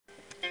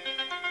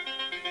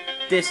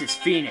This is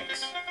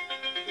Phoenix.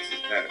 This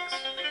is X.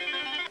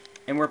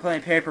 And we're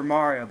playing Paper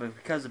Mario, but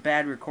because of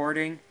bad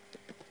recording,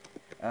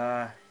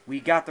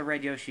 we got the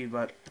red Yoshi,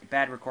 but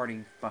bad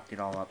recording fucked it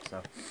all up,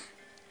 so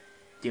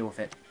deal with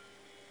it.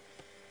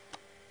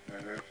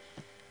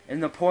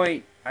 And the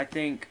point I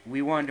think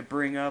we wanted to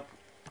bring up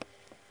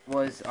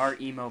was our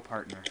emo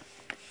partner.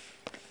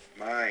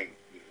 Mine.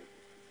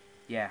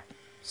 Yeah.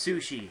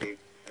 Sushi.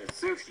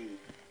 Sushi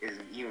is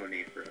an emo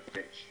name for a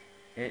fish.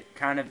 It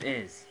kind of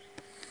is.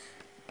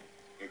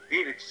 And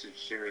Phoenix should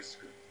share a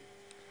screen.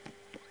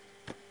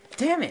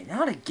 Damn it,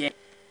 not again.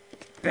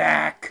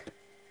 Back.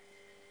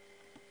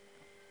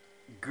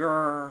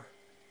 Grr.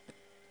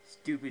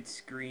 Stupid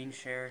screen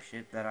share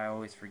shit that I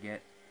always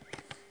forget.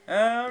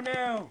 Oh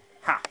no.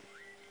 Ha.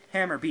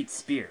 Hammer beats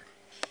spear.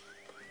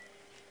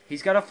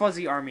 He's got a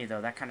fuzzy army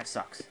though, that kind of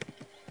sucks.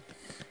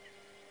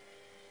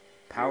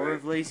 Power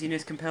of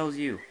laziness compels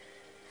you.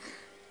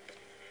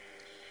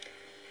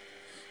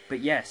 But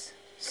yes,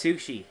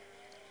 Sushi.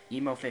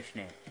 Emo fish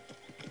name.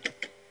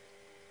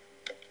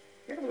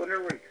 Yeah, I wonder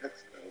when he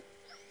cuts though.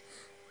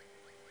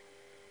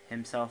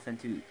 Himself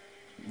into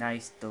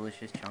nice,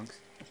 delicious chunks.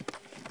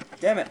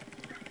 Damn it!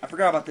 I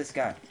forgot about this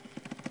guy.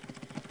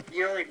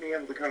 He only be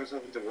able to cut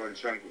himself into one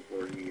chunk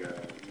before he, you know.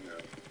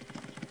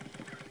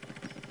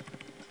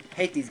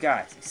 Hate these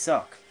guys. They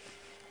suck.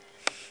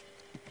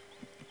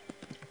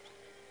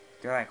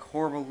 They're like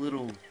horrible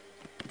little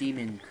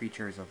demon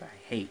creatures that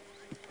I hate.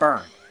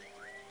 Burn.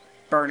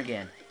 Burn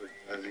again.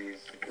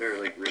 They're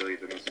like really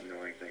the most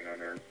annoying thing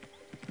on Earth.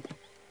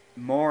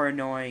 More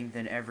annoying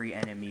than every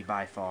enemy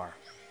by far.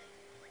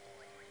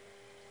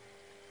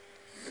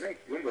 They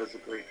make Goombas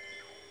look like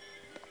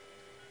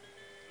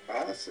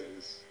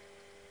bosses.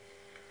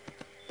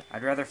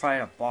 I'd rather fight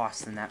a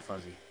boss than that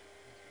fuzzy.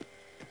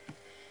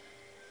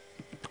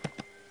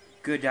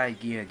 Good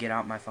idea. Get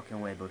out my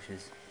fucking way,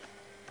 bushes.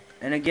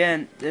 And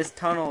again, this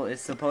tunnel is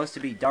supposed to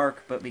be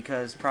dark, but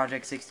because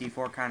Project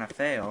 64 kind of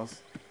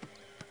fails,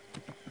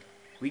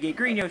 we get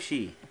Green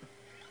Yoshi.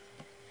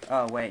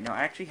 Oh, wait. No,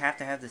 I actually have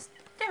to have this.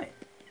 Damn it.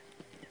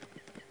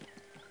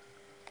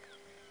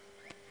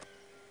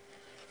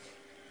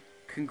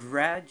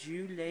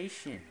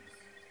 Congratulations.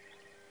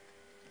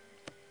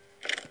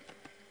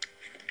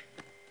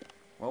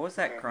 What was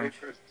that crunch?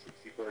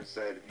 64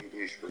 said it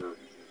is for.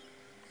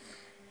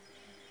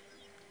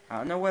 I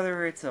don't know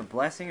whether it's a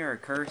blessing or a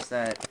curse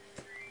that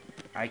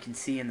I can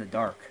see in the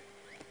dark.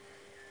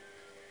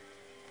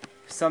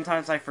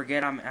 Sometimes I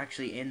forget I'm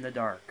actually in the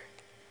dark.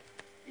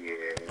 Yeah.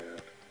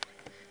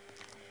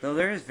 Though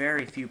there is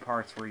very few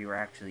parts where you're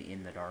actually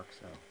in the dark,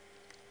 so.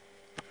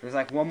 There's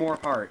like one more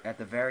part at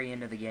the very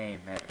end of the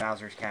game at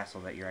Bowser's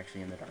Castle that you're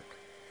actually in the dark.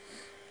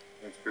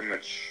 That's pretty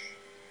much.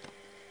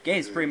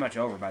 Game's pretty much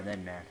over by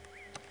then, man.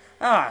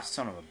 Ah,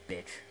 son of a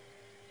bitch.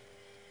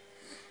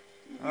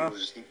 You'll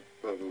just need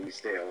to probably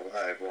stay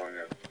alive long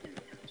enough.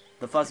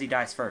 The fuzzy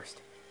dies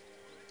first.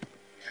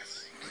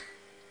 Yes.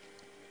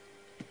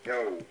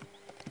 No.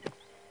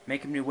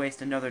 Make him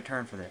waste another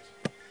turn for this.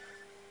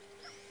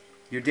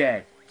 You're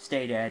dead.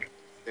 Stay dead.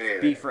 Stay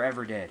Be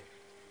forever dead.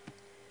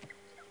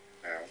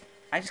 Ow.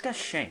 I just got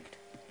shanked.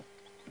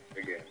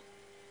 Again.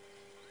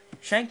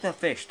 Shank the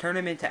fish. Turn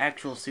him into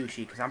actual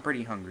sushi, because I'm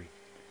pretty hungry.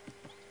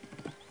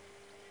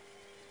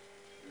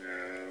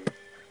 No.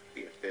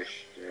 Be a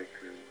fish stick.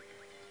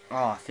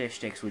 Oh, fish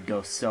sticks would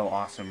go so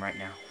awesome right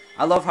now.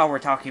 I love how we're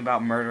talking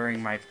about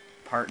murdering my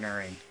partner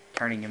and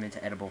turning him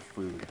into edible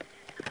food.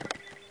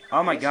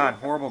 Oh my god,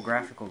 horrible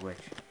graphical glitch.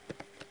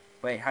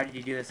 Wait, how did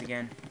you do this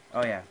again?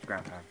 Oh yeah,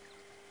 ground pound.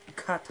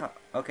 Kata.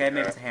 Okay,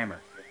 maybe it's a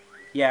hammer.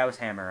 Yeah, it was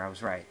hammer, I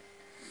was right.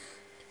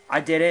 I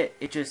did it,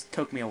 it just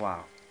took me a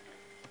while.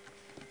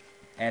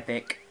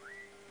 Epic.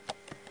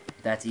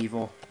 That's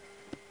evil.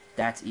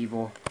 That's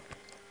evil.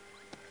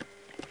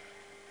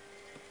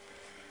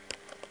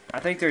 I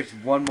think there's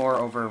one more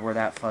over where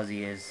that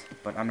fuzzy is,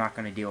 but I'm not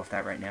going to deal with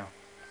that right now.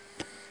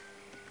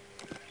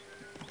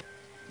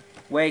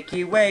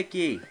 Wakey,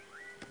 wakey!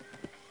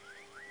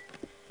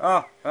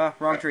 Oh,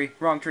 wrong tree,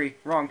 wrong tree,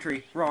 wrong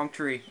tree, wrong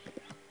tree.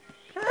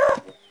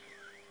 Ah!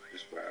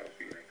 Just wow,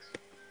 Phoenix.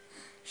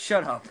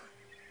 Shut up.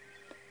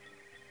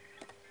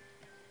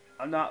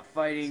 I'm not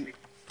fighting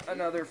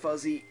another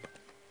fuzzy.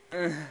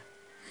 Ugh.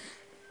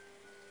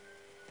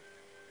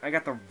 I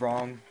got the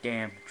wrong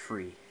damn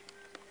tree.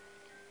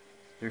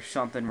 There's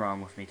something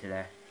wrong with me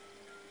today.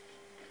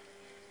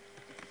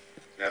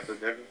 Nothing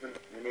different than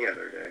any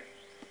other day.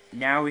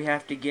 Now we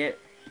have to get,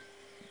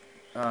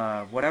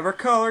 whatever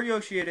color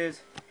Yoshi it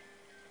is.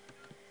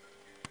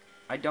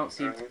 I don't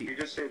seem to be... You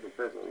just say the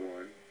purple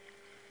one.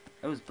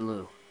 It was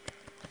blue.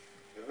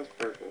 It was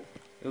purple.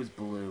 It was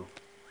blue.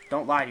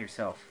 Don't lie to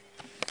yourself.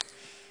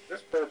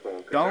 It's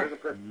purple. Don't there's a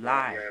purple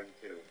lie. one you have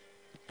too.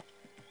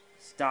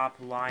 Stop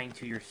lying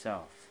to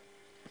yourself.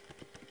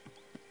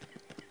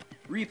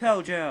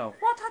 Repel gel.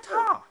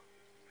 What-ta-ta!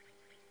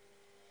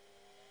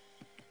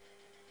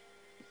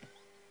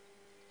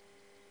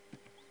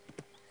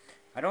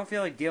 I don't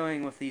feel like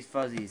dealing with these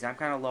fuzzies. I'm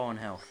kind of low on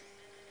health.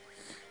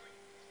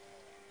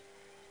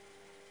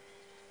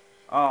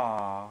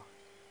 Aww.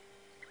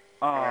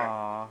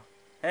 Aww.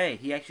 Hey,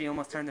 he actually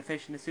almost turned the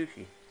fish into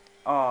sushi.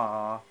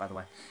 Aww, by the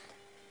way.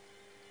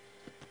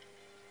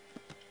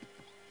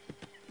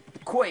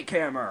 Quake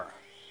hammer!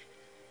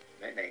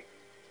 Nay.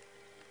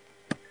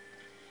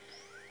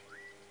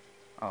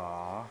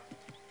 Aww.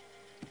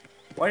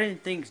 Why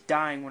didn't things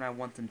dying when I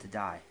want them to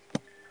die?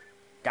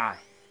 Die.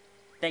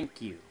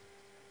 Thank you.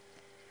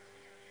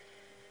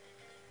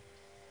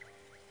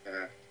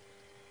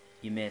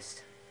 You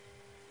missed.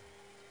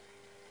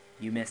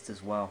 You missed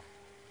as well.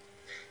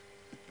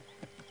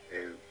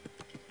 Ew.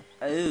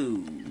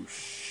 Oh,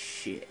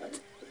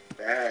 shit.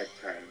 Bad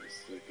time to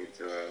sneak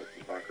into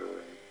a locker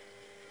room.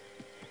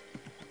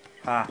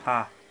 Ha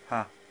ha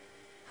ha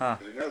ha.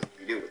 Because who knows what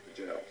you do with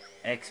the gel.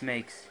 X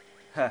makes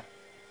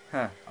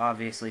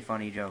obviously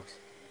funny jokes.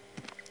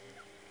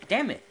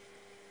 Damn it!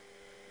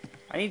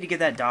 I need to get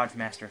that Dodge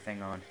Master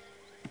thing on.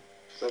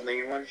 Something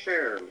you want to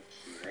share with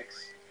you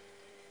next?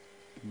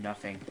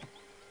 Nothing.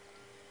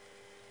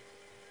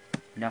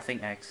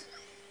 Nothing X.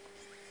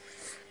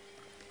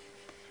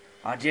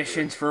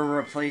 Auditions for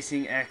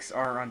replacing X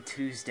are on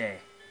Tuesday.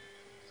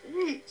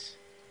 Sweet!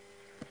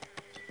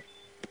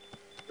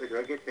 Wait, do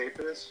I get paid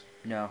for this?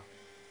 No.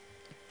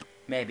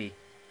 Maybe.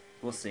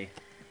 We'll see.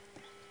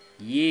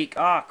 Yeek.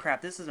 Ah, oh,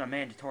 crap. This is a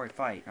mandatory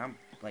fight. I'm,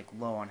 like,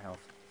 low on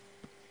health.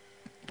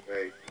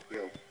 Wait,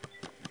 heal.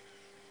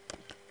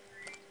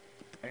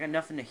 I got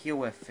nothing to heal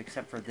with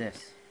except for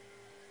this.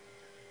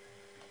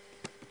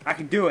 I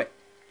can do it!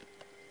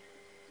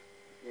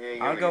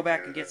 Yeah, I'll go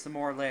back and get some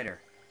more later.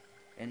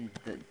 In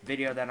the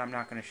video that I'm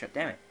not going to show.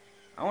 Damn it.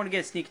 I want to get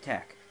a sneak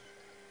attack.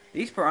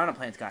 These piranha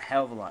plants got a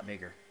hell of a lot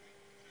bigger.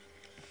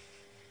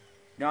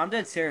 No, I'm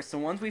dead serious. The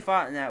ones we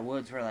fought in that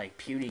woods were like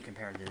puny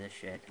compared to this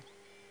shit.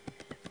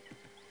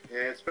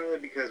 Yeah, it's probably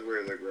because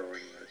where they're growing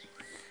is.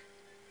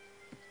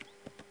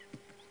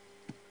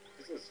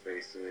 Let's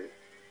face it.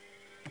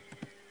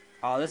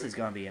 Oh, this is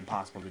going to be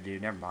impossible to do.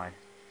 Never mind.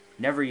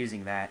 Never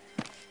using that.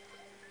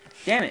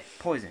 Damn it.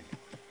 Poison.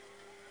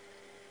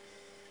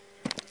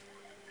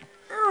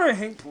 I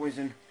hate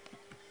poison.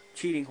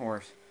 Cheating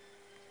horse.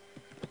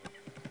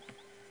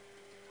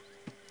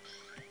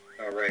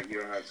 Oh, right,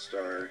 you don't have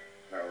star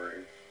power.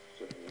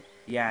 So.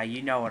 Yeah,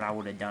 you know what I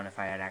would have done if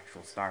I had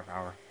actual star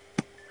power.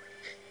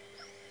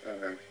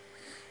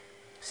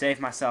 Saved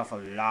myself a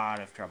lot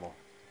of trouble.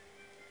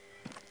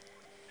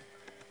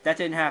 That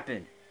didn't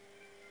happen.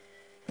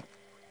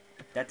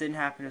 That didn't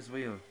happen as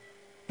well.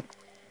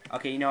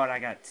 Okay, you know what? I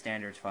got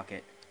standards. Fuck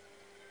it.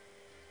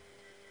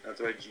 That's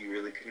why you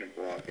really couldn't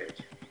block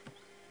it.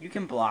 You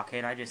can block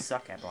it. I just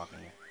suck at blocking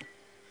it.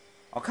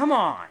 Oh, come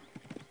on!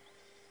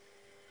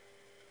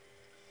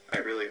 I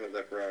really hope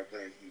that piranha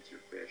plant eats your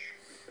fish.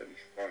 That'd be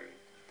funny.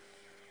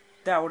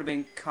 That would have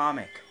been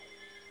comic.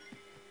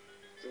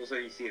 So all of a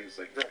sudden you see him, it's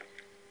like, bro,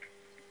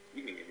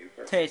 you can get a new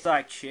person. Tastes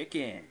like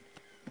chicken.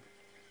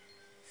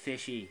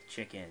 Fishy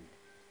chicken.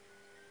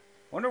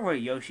 Wonder what a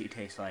Yoshi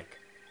tastes like.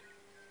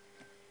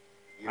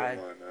 You don't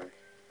want to know.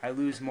 I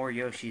lose more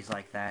Yoshis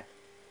like that.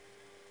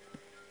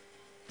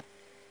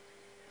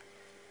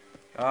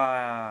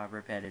 Ah,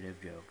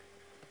 repetitive joke.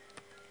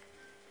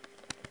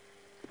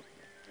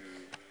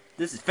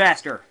 This is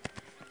faster.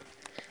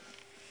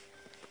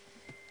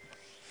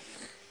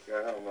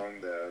 Got how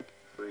long the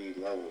free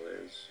level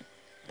is.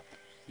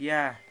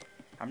 Yeah,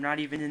 I'm not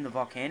even in the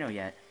volcano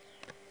yet.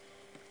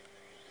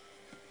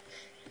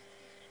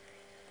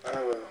 Oh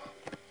well.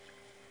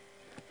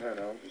 I don't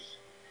know,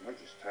 I'm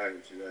just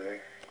tired today.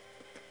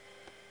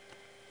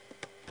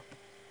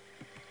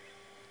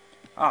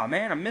 Oh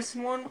man, I'm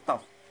missing one. What the?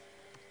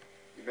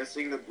 You're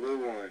missing the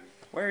blue one.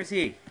 Where is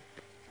he?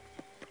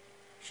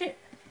 Shit.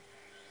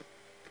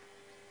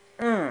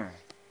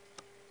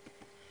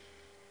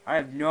 I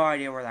have no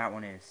idea where that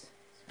one is.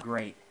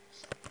 Great.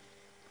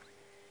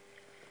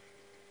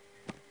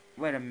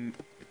 Wait a minute.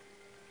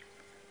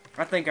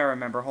 I think I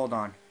remember. Hold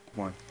on.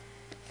 One.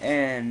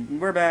 And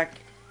we're back.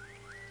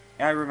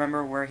 I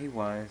remember where he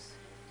was.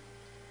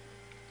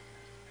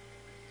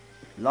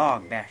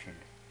 Log bashing.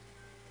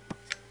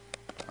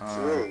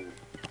 True.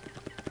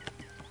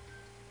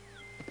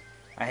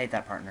 I hate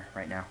that partner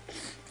right now.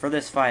 For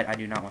this fight, I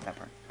do not want that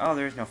partner. Oh,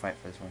 there is no fight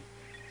for this one.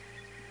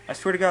 I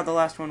swear to God, the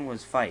last one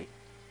was fight.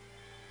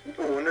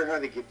 I wonder how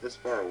they get this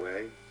far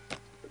away,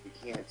 but you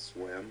can't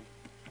swim,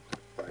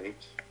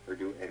 fight, or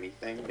do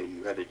anything that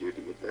you had to do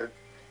to get there.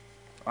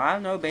 I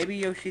don't know.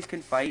 Baby Yoshis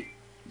can fight.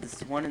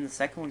 This one and the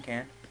second one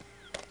can.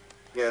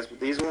 Yes,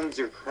 but these ones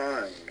are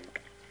crying.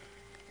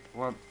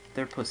 Well,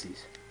 they're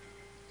pussies.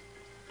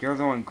 The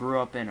other one grew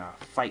up in a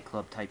Fight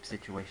Club type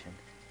situation.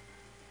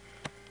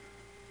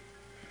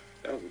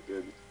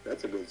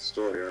 That's a good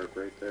story arc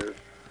right there.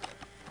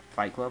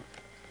 Fight Club?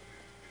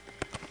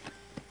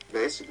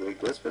 Basically,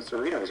 Glispitz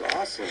Arena was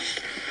awesome.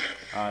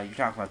 You're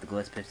talking about the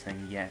Glispitz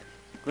thing, yeah.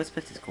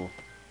 Glispitz is cool.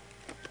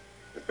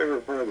 My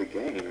favorite part of the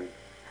game.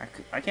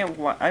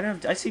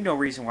 I see no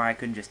reason why I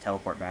couldn't just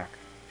teleport back.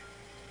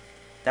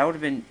 That would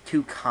have been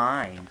too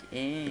kind.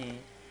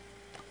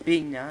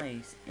 Being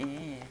nice.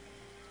 You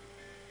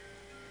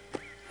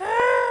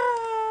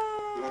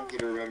don't you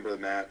to remember the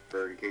map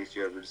for in case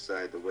you ever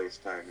decide to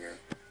waste time here.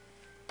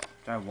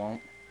 I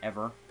won't,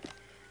 ever.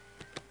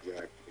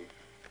 Exactly.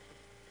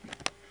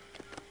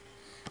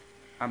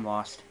 I'm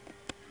lost.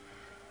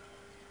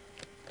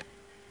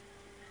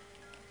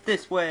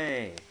 This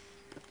way!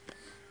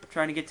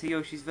 Trying to get to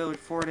Yoshi's village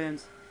before it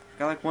ends.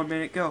 Got like 1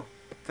 minute, go!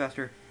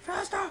 Faster.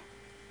 Faster!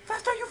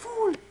 Faster, you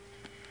fool!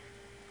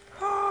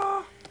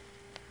 Ah!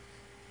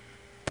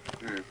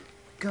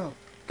 Go,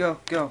 go,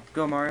 go,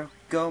 go, Mario.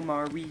 Go,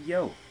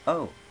 Mario.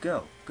 Oh,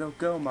 go, go,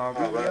 go, Oh,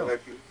 Mario.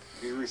 but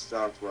you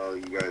restocked while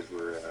you guys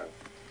were not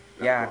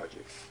Yeah.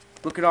 watching.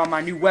 Look at all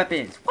my new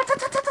weapons.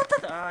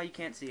 Ah, you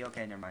can't see.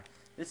 Okay, never mind.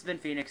 This has been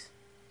Phoenix.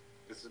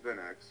 This has been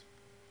X.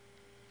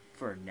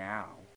 For now.